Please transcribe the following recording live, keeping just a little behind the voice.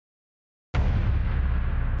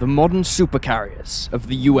the modern supercarriers of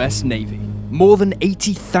the US Navy. More than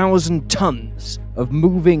 80,000 tons of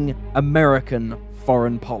moving American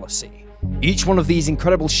foreign policy. Each one of these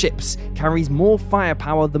incredible ships carries more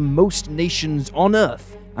firepower than most nations on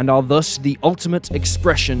Earth and are thus the ultimate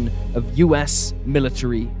expression of US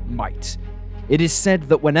military might. It is said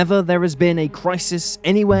that whenever there has been a crisis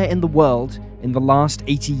anywhere in the world in the last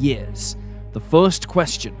 80 years, the first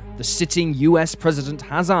question the sitting US president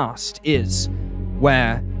has asked is,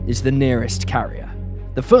 where is the nearest carrier?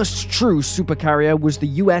 The first true supercarrier was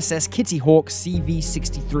the USS Kitty Hawk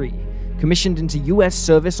CV-63, commissioned into US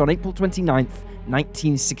service on April 29,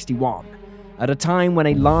 1961, at a time when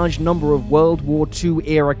a large number of World War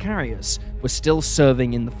II-era carriers were still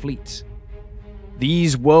serving in the fleet.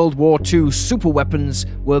 These World War II superweapons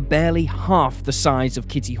were barely half the size of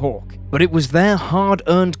Kitty Hawk, but it was their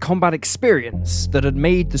hard-earned combat experience that had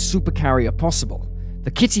made the supercarrier possible. The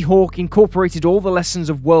Kitty Hawk incorporated all the lessons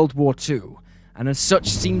of World War II, and as such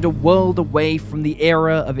seemed a world away from the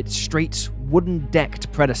era of its straight,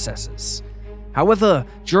 wooden-decked predecessors. However,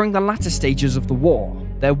 during the latter stages of the war,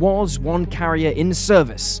 there was one carrier in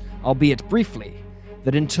service, albeit briefly,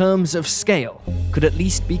 that in terms of scale could at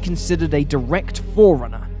least be considered a direct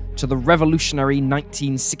forerunner to the revolutionary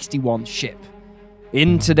 1961 ship.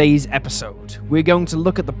 In today's episode, we're going to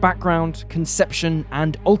look at the background, conception,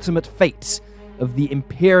 and ultimate fates of the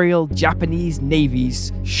Imperial Japanese Navy's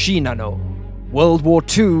Shinano, World War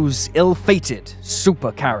II's ill-fated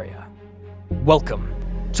supercarrier. Welcome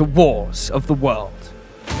to Wars of the World.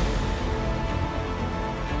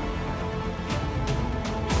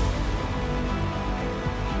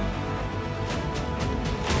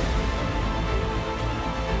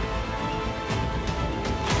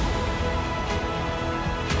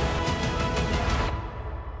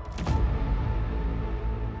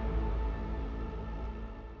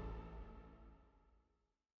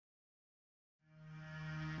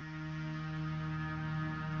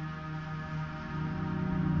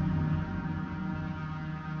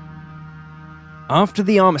 After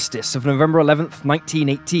the armistice of November 11,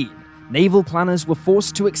 1918, naval planners were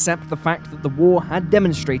forced to accept the fact that the war had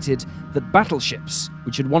demonstrated that battleships,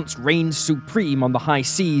 which had once reigned supreme on the high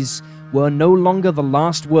seas, were no longer the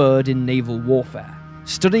last word in naval warfare.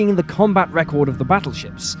 Studying the combat record of the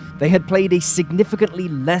battleships, they had played a significantly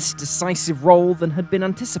less decisive role than had been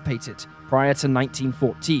anticipated prior to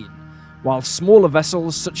 1914, while smaller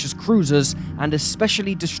vessels such as cruisers and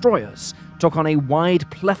especially destroyers took on a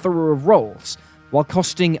wide plethora of roles, while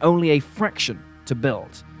costing only a fraction to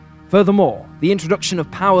build. Furthermore, the introduction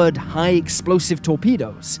of powered, high-explosive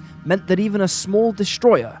torpedoes meant that even a small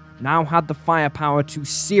destroyer now had the firepower to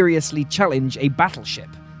seriously challenge a battleship.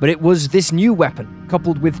 But it was this new weapon,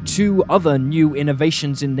 coupled with two other new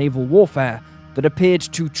innovations in naval warfare, that appeared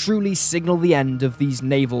to truly signal the end of these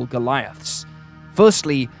naval Goliaths.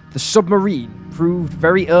 Firstly, the submarine proved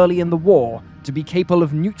very early in the war to be capable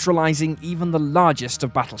of neutralizing even the largest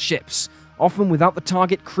of battleships, often without the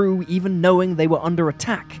target crew even knowing they were under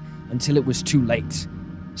attack until it was too late.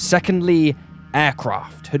 Secondly,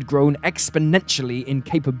 aircraft had grown exponentially in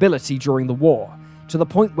capability during the war, to the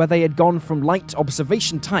point where they had gone from light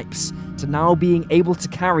observation types to now being able to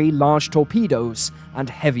carry large torpedoes and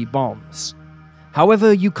heavy bombs.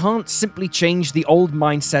 However, you can't simply change the old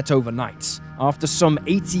mindset overnight, after some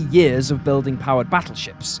 80 years of building powered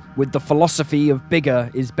battleships, with the philosophy of bigger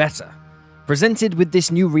is better. Presented with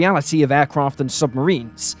this new reality of aircraft and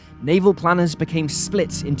submarines, naval planners became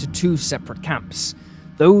split into two separate camps.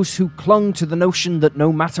 Those who clung to the notion that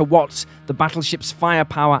no matter what, the battleship's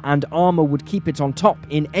firepower and armor would keep it on top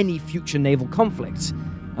in any future naval conflict,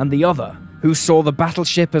 and the other, who saw the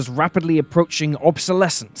battleship as rapidly approaching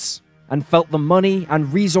obsolescence, and felt the money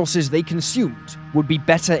and resources they consumed would be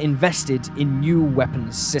better invested in new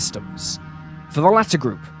weapons systems. For the latter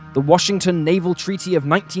group, the Washington Naval Treaty of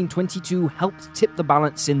 1922 helped tip the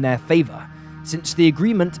balance in their favor, since the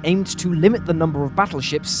agreement aimed to limit the number of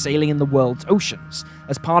battleships sailing in the world's oceans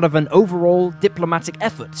as part of an overall diplomatic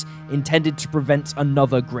effort intended to prevent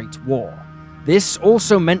another Great War. This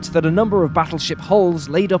also meant that a number of battleship hulls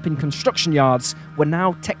laid up in construction yards were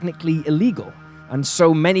now technically illegal, and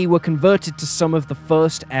so many were converted to some of the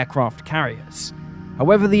first aircraft carriers.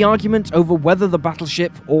 However, the argument over whether the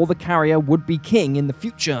battleship or the carrier would be king in the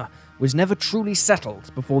future was never truly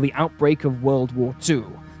settled before the outbreak of World War II,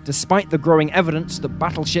 despite the growing evidence that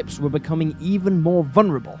battleships were becoming even more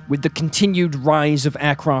vulnerable with the continued rise of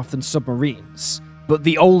aircraft and submarines. But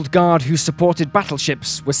the old guard who supported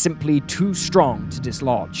battleships were simply too strong to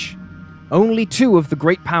dislodge. Only two of the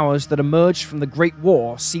great powers that emerged from the Great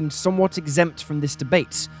War seemed somewhat exempt from this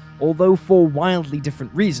debate, although for wildly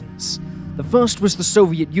different reasons. The first was the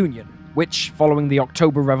Soviet Union, which, following the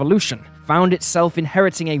October Revolution, found itself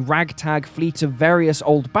inheriting a ragtag fleet of various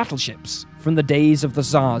old battleships from the days of the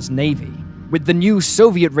Tsar's navy. With the new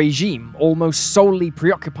Soviet regime almost solely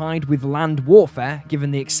preoccupied with land warfare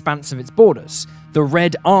given the expanse of its borders, the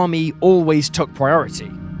Red Army always took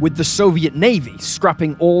priority, with the Soviet Navy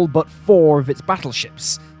scrapping all but 4 of its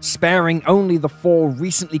battleships, sparing only the 4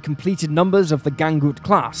 recently completed numbers of the Gangut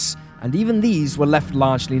class, and even these were left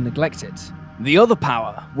largely neglected. The other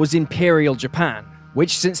power was Imperial Japan,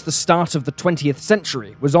 which since the start of the 20th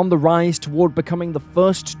century was on the rise toward becoming the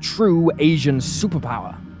first true Asian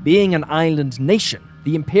superpower. Being an island nation,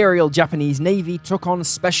 the Imperial Japanese Navy took on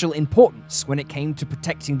special importance when it came to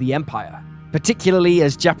protecting the empire, particularly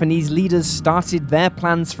as Japanese leaders started their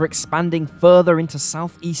plans for expanding further into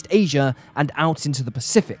Southeast Asia and out into the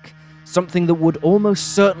Pacific, something that would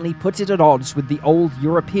almost certainly put it at odds with the old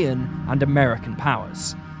European and American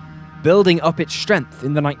powers. Building up its strength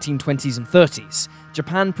in the 1920s and 30s,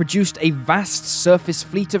 Japan produced a vast surface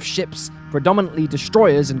fleet of ships, predominantly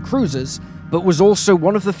destroyers and cruisers, but was also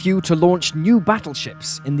one of the few to launch new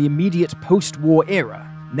battleships in the immediate post-war era,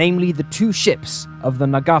 namely the 2 ships of the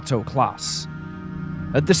Nagato class.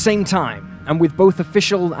 At the same time, and with both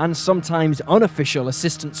official and sometimes unofficial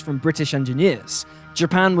assistance from British engineers,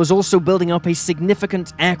 Japan was also building up a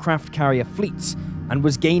significant aircraft carrier fleet, and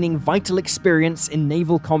was gaining vital experience in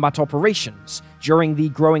naval combat operations during the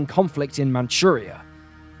growing conflict in Manchuria.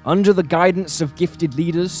 Under the guidance of gifted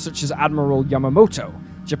leaders such as Admiral Yamamoto,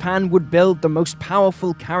 Japan would build the most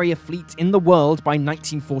powerful carrier fleet in the world by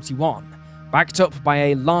 1941, backed up by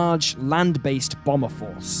a large land-based bomber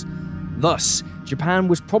force. Thus, Japan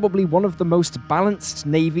was probably one of the most balanced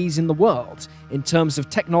navies in the world in terms of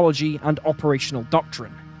technology and operational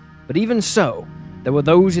doctrine. But even so, there were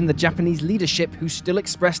those in the Japanese leadership who still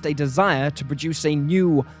expressed a desire to produce a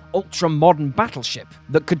new, ultra-modern battleship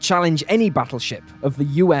that could challenge any battleship of the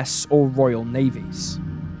US or Royal Navies.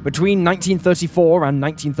 Between 1934 and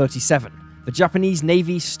 1937, the Japanese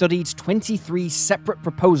Navy studied 23 separate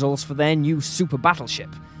proposals for their new super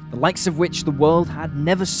battleship, the likes of which the world had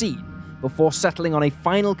never seen, before settling on a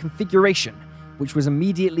final configuration, which was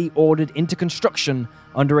immediately ordered into construction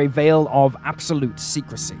under a veil of absolute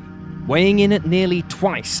secrecy. Weighing in at nearly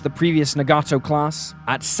twice the previous Nagato class,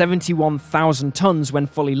 at 71,000 tons when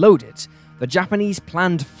fully loaded, the Japanese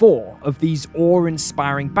planned 4 of these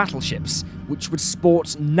awe-inspiring battleships, which would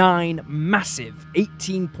sport 9 massive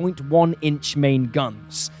 18.1-inch main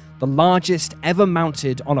guns, the largest ever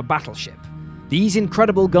mounted on a battleship. These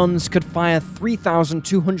incredible guns could fire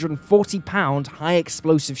 3,240-pound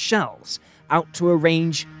high-explosive shells out to a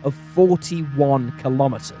range of 41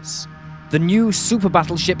 kilometers. The new super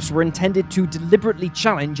battleships were intended to deliberately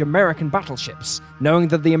challenge American battleships, knowing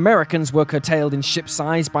that the Americans were curtailed in ship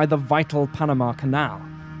size by the vital Panama Canal.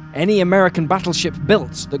 Any American battleship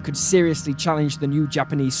built that could seriously challenge the new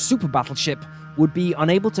Japanese super battleship would be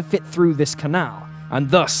unable to fit through this canal, and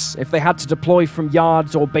thus, if they had to deploy from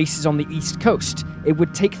yards or bases on the East Coast, it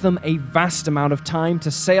would take them a vast amount of time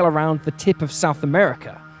to sail around the tip of South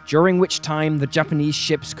America, during which time the Japanese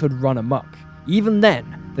ships could run amok. Even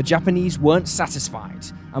then, the Japanese weren't satisfied,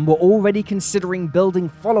 and were already considering building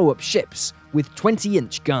follow-up ships with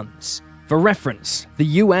 20-inch guns. For reference, the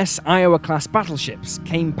US Iowa-class battleships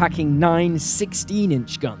came packing 9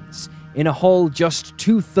 16-inch guns, in a hull just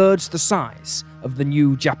 2/3 the size of the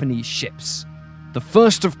new Japanese ships. The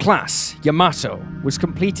first of class, Yamato, was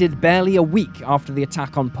completed barely a week after the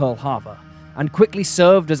attack on Pearl Harbor, and quickly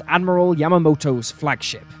served as Admiral Yamamoto's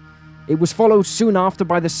flagship. It was followed soon after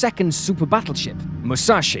by the second super battleship,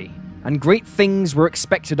 Musashi, and great things were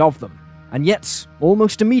expected of them, and yet,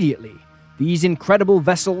 almost immediately, these incredible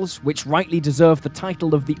vessels, which rightly deserve the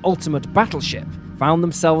title of the ultimate battleship, found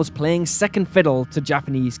themselves playing second fiddle to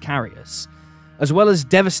Japanese carriers. As well as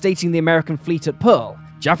devastating the American fleet at Pearl,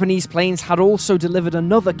 Japanese planes had also delivered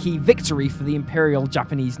another key victory for the Imperial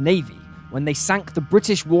Japanese Navy when they sank the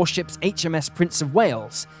British warships HMS Prince of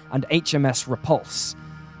Wales and HMS Repulse.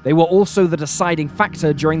 They were also the deciding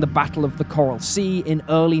factor during the Battle of the Coral Sea in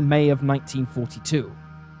early May of 1942.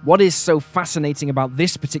 What is so fascinating about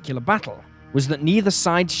this particular battle was that neither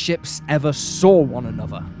side's ships ever saw one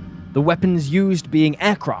another, the weapons used being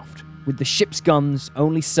aircraft, with the ship's guns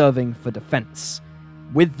only serving for defense.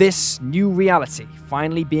 With this new reality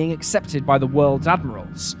finally being accepted by the world's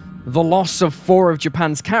admirals, the loss of 4 of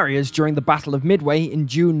Japan's carriers during the Battle of Midway in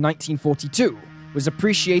June 1942 was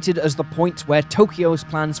appreciated as the point where Tokyo's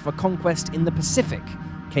plans for conquest in the Pacific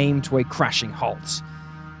came to a crashing halt.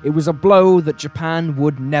 It was a blow that Japan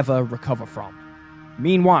would never recover from.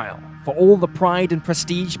 Meanwhile, for all the pride and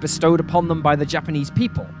prestige bestowed upon them by the Japanese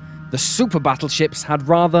people, The super battleships had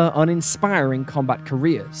rather uninspiring combat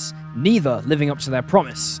careers, neither living up to their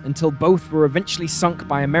promise until both were eventually sunk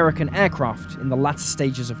by American aircraft in the latter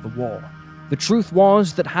stages of the war. The truth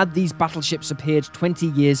was that had these battleships appeared 20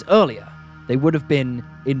 years earlier, they would have been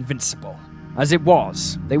invincible. As it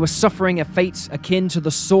was, they were suffering a fate akin to the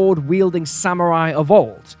sword-wielding samurai of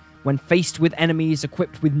old when faced with enemies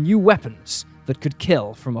equipped with new weapons that could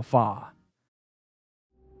kill from afar.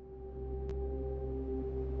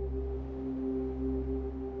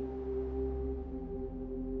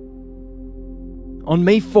 On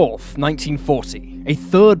May 4th, 1940, a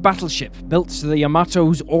third battleship built to the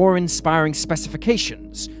Yamato's awe-inspiring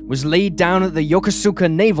specifications was laid down at the Yokosuka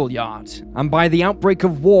Naval Yard, and by the outbreak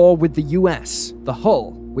of war with the US, the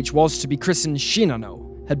hull, which was to be christened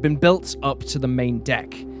Shinano, had been built up to the main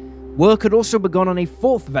deck. Work had also begun on a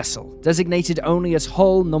fourth vessel, designated only as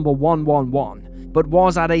Hull Number 111, but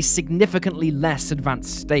was at a significantly less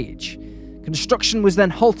advanced stage. Construction was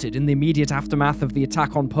then halted in the immediate aftermath of the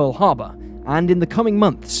attack on Pearl Harbor, and in the coming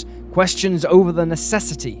months, questions over the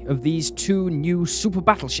necessity of these two new super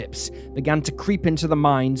battleships began to creep into the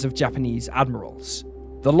minds of Japanese admirals.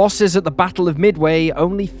 The losses at the Battle of Midway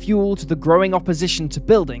only fueled the growing opposition to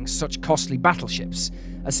building such costly battleships,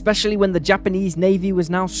 especially when the Japanese Navy was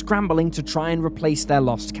now scrambling to try and replace their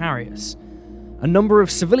lost carriers. A number of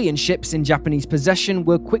civilian ships in Japanese possession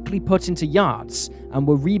were quickly put into yards and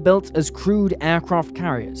were rebuilt as crude aircraft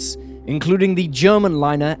carriers, including the German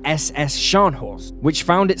liner SS Scharnhorst, which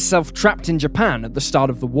found itself trapped in Japan at the start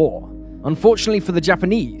of the war. Unfortunately for the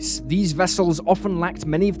Japanese, these vessels often lacked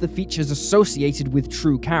many of the features associated with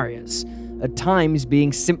true carriers, at times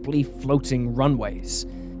being simply floating runways.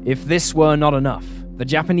 If this were not enough, the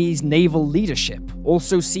Japanese naval leadership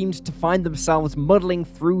also seemed to find themselves muddling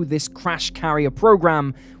through this crash carrier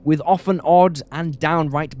program with often odd and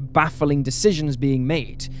downright baffling decisions being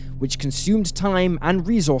made, which consumed time and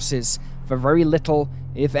resources for very little,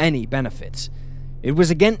 if any, benefit. It was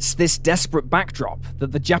against this desperate backdrop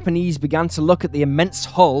that the Japanese began to look at the immense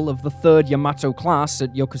hull of the 3rd Yamato class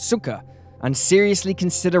at Yokosuka and seriously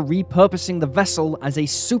consider repurposing the vessel as a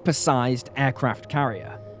supersized aircraft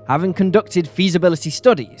carrier. Having conducted feasibility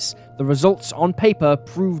studies, the results on paper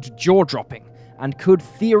proved jaw-dropping and could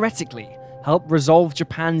theoretically help resolve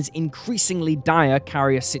Japan's increasingly dire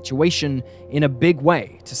carrier situation in a big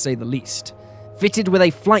way, to say the least. Fitted with a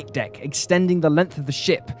flight deck extending the length of the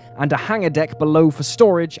ship and a hangar deck below for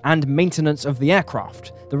storage and maintenance of the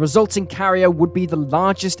aircraft, the resulting carrier would be the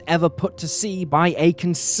largest ever put to sea by a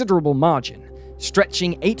considerable margin,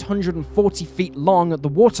 stretching 840 feet long at the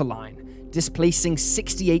waterline, displacing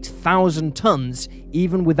 68,000 tons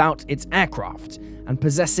even without its aircraft, and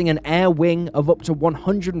possessing an air wing of up to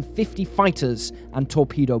 150 fighters and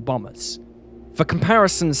torpedo bombers. For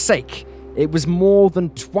comparison's sake, it was more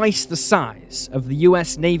than twice the size of the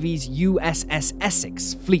US Navy's USS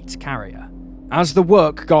Essex fleet carrier. As the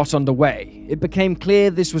work got underway, it became clear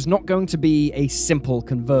this was not going to be a simple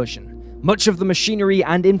conversion. Much of the machinery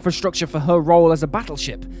and infrastructure for her role as a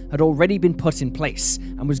battleship had already been put in place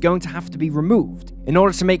and was going to have to be removed in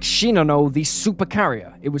order to make Shinano the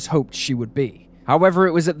supercarrier it was hoped she would be. However,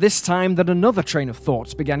 it was at this time that another train of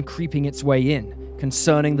thoughts began creeping its way in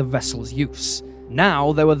concerning the vessel's use.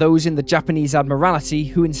 Now there were those in the Japanese Admiralty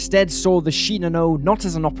who instead saw the Shinano not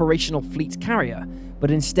as an operational fleet carrier,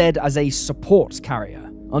 but instead as a support carrier.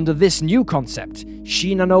 Under this new concept,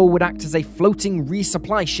 Shinano would act as a floating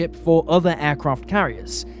resupply ship for other aircraft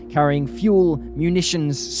carriers, carrying fuel,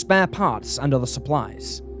 munitions, spare parts, and other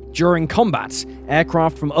supplies. During combat,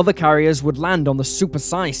 aircraft from other carriers would land on the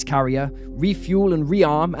supersized carrier, refuel and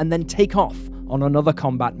rearm, and then take off on another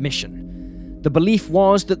combat mission. The belief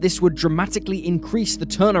was that this would dramatically increase the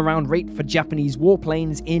turnaround rate for Japanese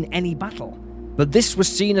warplanes in any battle. But this was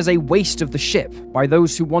seen as a waste of the ship by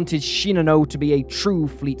those who wanted Shinano to be a true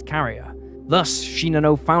fleet carrier. Thus,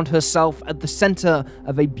 Shinano found herself at the center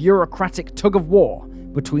of a bureaucratic tug-of-war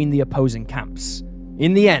between the opposing camps.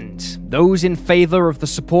 In the end, those in favor of the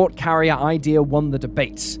support carrier idea won the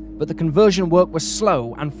debate, but the conversion work was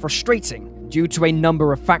slow and frustrating due to a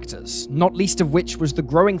number of factors, not least of which was the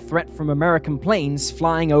growing threat from American planes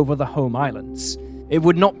flying over the home islands. It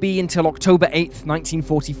would not be until October 8,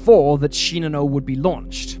 1944 that Shinano would be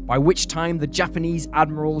launched, by which time the Japanese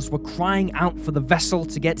admirals were crying out for the vessel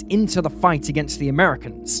to get into the fight against the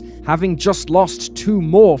Americans, having just lost 2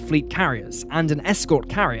 more fleet carriers and an escort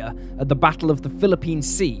carrier at the Battle of the Philippine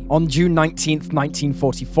Sea on June 19,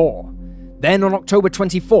 1944. Then on October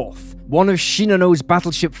 24th, one of Shinano's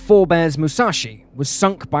battleship Forebears Musashi was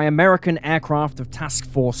sunk by American aircraft of Task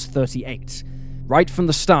Force 38. Right from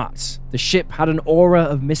the start, the ship had an aura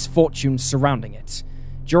of misfortune surrounding it.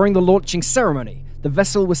 During the launching ceremony, the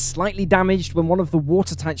vessel was slightly damaged when one of the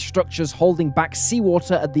watertight structures holding back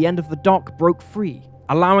seawater at the end of the dock broke free,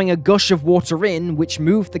 allowing a gush of water in which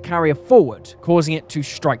moved the carrier forward, causing it to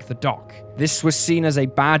strike the dock. This was seen as a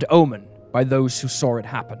bad omen by those who saw it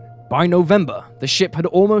happen. By November, the ship had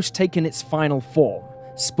almost taken its final form,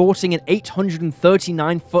 sporting an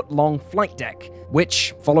 839-foot-long flight deck,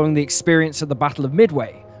 which, following the experience at the Battle of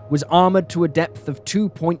Midway, was armored to a depth of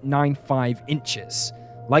 2.95 inches.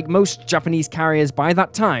 Like most Japanese carriers by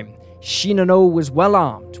that time, Shinano was well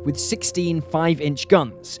armed with 16 5-inch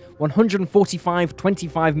guns, 145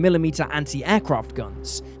 25mm anti-aircraft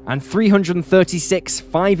guns, and 336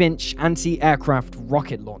 5-inch anti-aircraft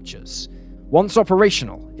rocket launchers. Once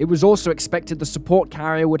operational, it was also expected the support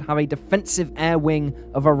carrier would have a defensive air wing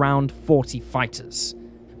of around 40 fighters.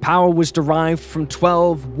 Power was derived from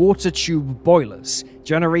 12 water tube boilers,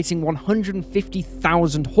 generating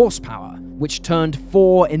 150,000 horsepower, which turned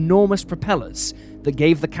 4 enormous propellers that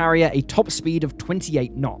gave the carrier a top speed of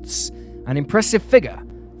 28 knots, an impressive figure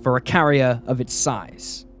for a carrier of its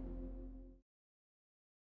size.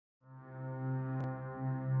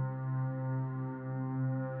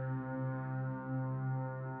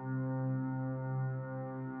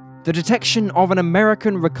 The detection of an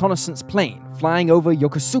American reconnaissance plane flying over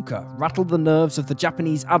Yokosuka rattled the nerves of the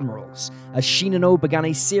Japanese admirals as Shinano began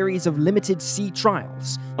a series of limited sea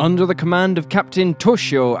trials under the command of Captain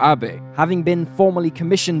Toshio Abe. Having been formally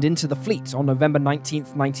commissioned into the fleet on November 19,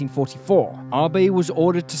 1944, Abe was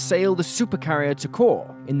ordered to sail the Supercarrier to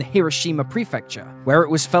Kure in the Hiroshima prefecture, where it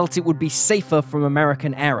was felt it would be safer from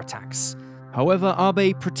American air attacks. However,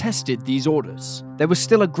 Abe protested these orders. There was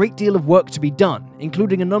still a great deal of work to be done,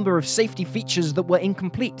 including a number of safety features that were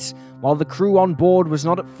incomplete, while the crew on board was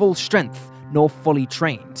not at full strength nor fully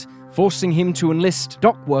trained, forcing him to enlist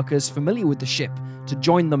dock workers familiar with the ship to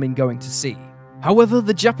join them in going to sea. However,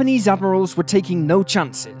 the Japanese admirals were taking no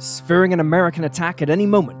chances, fearing an American attack at any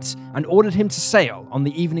moment, and ordered him to sail on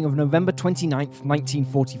the evening of November 29,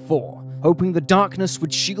 1944, hoping the darkness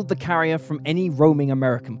would shield the carrier from any roaming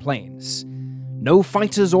American planes. No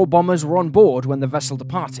fighters or bombers were on board when the vessel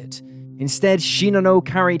departed. Instead, Shinano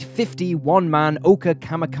carried 50 one-man Oka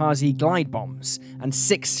kamikaze glide bombs and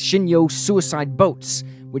 6 Shinyo suicide boats,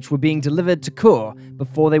 which were being delivered to Kure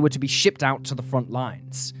before they were to be shipped out to the front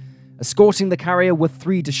lines. Escorting the carrier were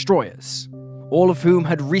 3 destroyers, all of whom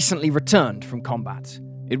had recently returned from combat.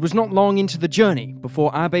 It was not long into the journey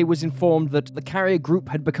before Abe was informed that the carrier group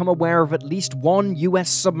had become aware of at least one US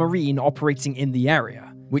submarine operating in the area,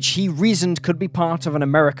 which he reasoned could be part of an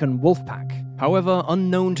American wolfpack. However,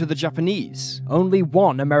 unknown to the Japanese, only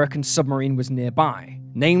one American submarine was nearby,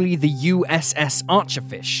 namely the USS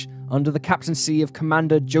Archerfish, under the captaincy of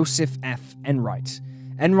Commander Joseph F. Enright.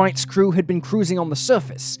 Enright's crew had been cruising on the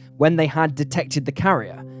surface when they had detected the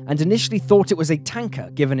carrier, and initially thought it was a tanker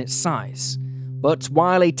given its size. But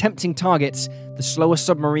while a tempting target, the slower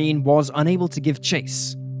submarine was unable to give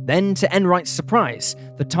chase. Then, to Enright's surprise,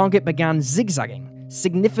 the target began zigzagging,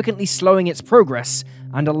 significantly slowing its progress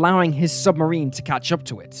and allowing his submarine to catch up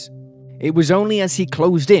to it. It was only as he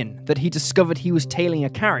closed in that he discovered he was tailing a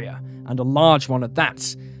carrier, and a large one at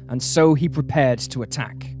that, and so he prepared to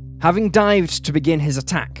attack. Having dived to begin his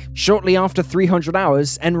attack, shortly after 300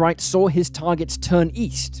 hours, Enright saw his target turn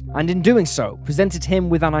east, and in doing so, presented him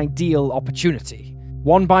with an ideal opportunity.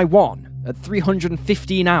 One by one, at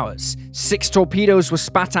 315 hours, 6 torpedoes were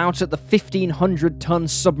spat out at the 1,500-ton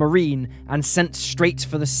submarine and sent straight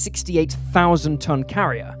for the 68,000-ton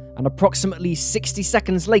carrier, and approximately 60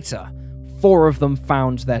 seconds later, 4 of them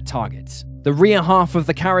found their target. The rear half of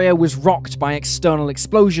the carrier was rocked by external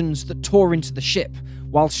explosions that tore into the ship,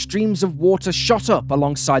 while streams of water shot up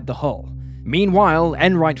alongside the hull. Meanwhile,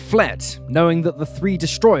 Enright fled, knowing that the 3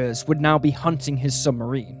 destroyers would now be hunting his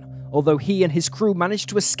submarine, although he and his crew managed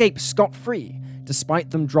to escape scot-free, despite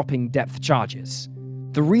them dropping depth charges.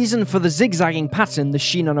 The reason for the zigzagging pattern the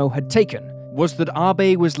Shinano had taken was that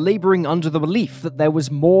Abe was laboring under the belief that there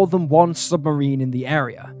was more than one submarine in the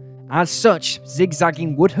area. As such,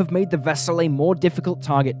 zigzagging would have made the vessel a more difficult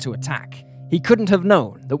target to attack. He couldn't have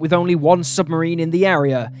known that with only one submarine in the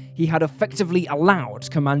area, he had effectively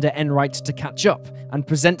allowed Commander Enright to catch up and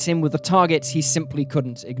present him with a target he simply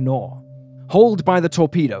couldn't ignore. Holed by the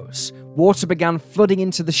torpedoes, water began flooding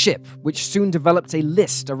into the ship, which soon developed a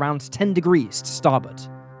list around 10 degrees to starboard.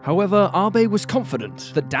 However, Abe was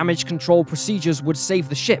confident that damage control procedures would save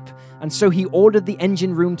the ship, and so he ordered the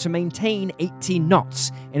engine room to maintain 18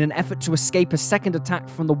 knots in an effort to escape a second attack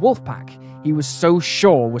from the wolfpack he was so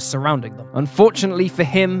sure was surrounding them. Unfortunately for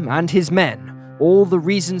him and his men, all the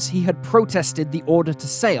reasons he had protested the order to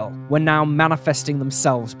sail were now manifesting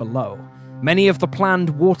themselves below. Many of the planned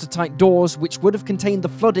watertight doors which would have contained the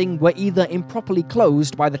flooding were either improperly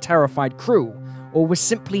closed by the terrified crew, or were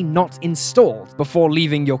simply not installed before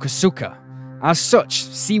leaving Yokosuka. As such,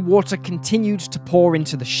 seawater continued to pour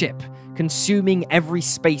into the ship, consuming every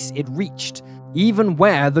space it reached. Even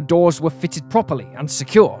where the doors were fitted properly and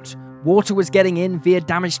secured, water was getting in via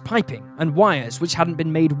damaged piping and wires which hadn't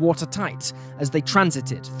been made watertight as they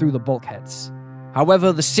transited through the bulkheads.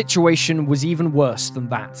 However, the situation was even worse than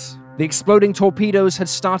that. The exploding torpedoes had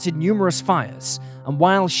started numerous fires, and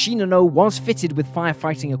while Shinano was fitted with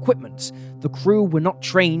firefighting equipment, the crew were not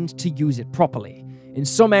trained to use it properly. In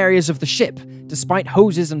some areas of the ship, despite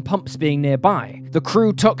hoses and pumps being nearby, the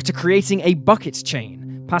crew took to creating a bucket chain,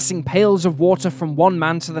 passing pails of water from one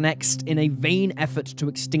man to the next in a vain effort to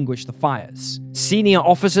extinguish the fires. Senior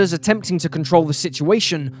officers attempting to control the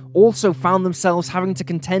situation also found themselves having to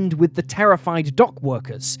contend with the terrified dock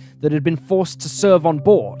workers that had been forced to serve on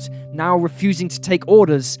board, now refusing to take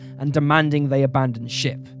orders and demanding they abandon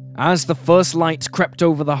ship. As the first light crept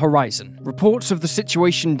over the horizon, reports of the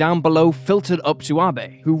situation down below filtered up to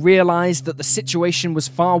Abe, who realized that the situation was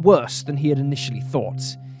far worse than he had initially thought.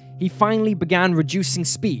 He finally began reducing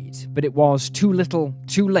speed, but it was too little,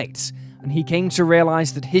 too late, and he came to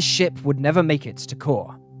realize that his ship would never make it to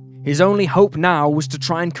core. His only hope now was to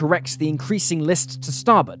try and correct the increasing list to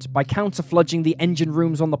starboard by counterfludging the engine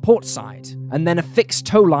rooms on the port side, and then affix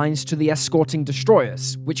tow lines to the escorting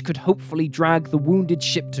destroyers, which could hopefully drag the wounded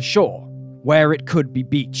ship to shore, where it could be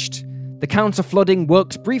beached. The counterflooding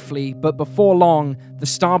worked briefly, but before long, the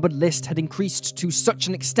starboard list had increased to such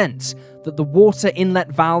an extent that the water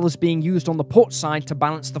inlet valves being used on the port side to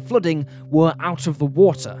balance the flooding were out of the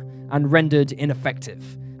water and rendered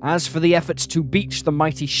ineffective. As for the efforts to beach the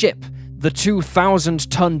mighty ship, the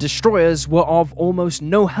 2,000-ton destroyers were of almost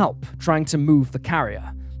no help trying to move the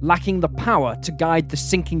carrier, lacking the power to guide the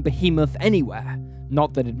sinking behemoth anywhere.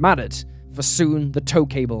 Not that it mattered, for soon the tow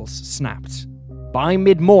cables snapped. By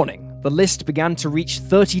mid-morning, the list began to reach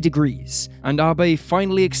 30 degrees, and Abe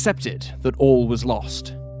finally accepted that all was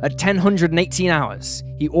lost. At 1018 hours,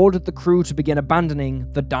 he ordered the crew to begin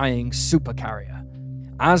abandoning the dying supercarrier.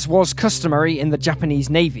 As was customary in the Japanese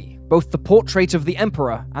Navy, both the portrait of the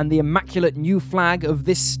Emperor and the immaculate new flag of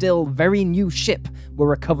this still very new ship were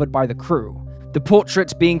recovered by the crew, the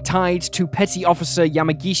portrait being tied to Petty Officer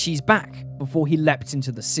Yamagishi's back before he leapt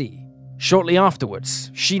into the sea. Shortly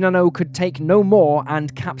afterwards, Shinano could take no more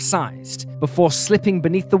and capsized, before slipping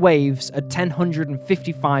beneath the waves at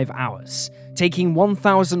 1055 hours, taking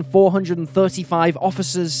 1,435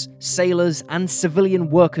 officers, sailors, and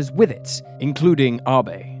civilian workers with it, including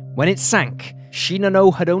Abe. When it sank,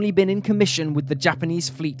 Shinano had only been in commission with the Japanese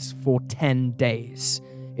fleet for 10 days.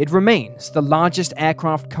 It remains the largest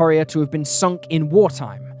aircraft carrier to have been sunk in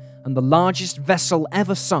wartime, and the largest vessel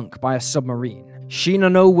ever sunk by a submarine.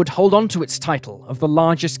 Shinano would hold on to its title of the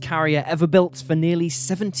largest carrier ever built for nearly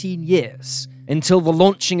 17 years, until the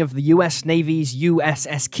launching of the US Navy's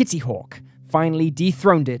USS Kitty Hawk finally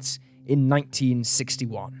dethroned it in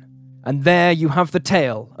 1961. And there you have the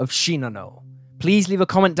tale of Shinano. Please leave a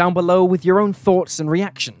comment down below with your own thoughts and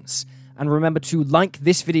reactions, and remember to like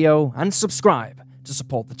this video and subscribe to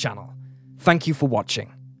support the channel. Thank you for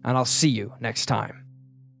watching, and I'll see you next time.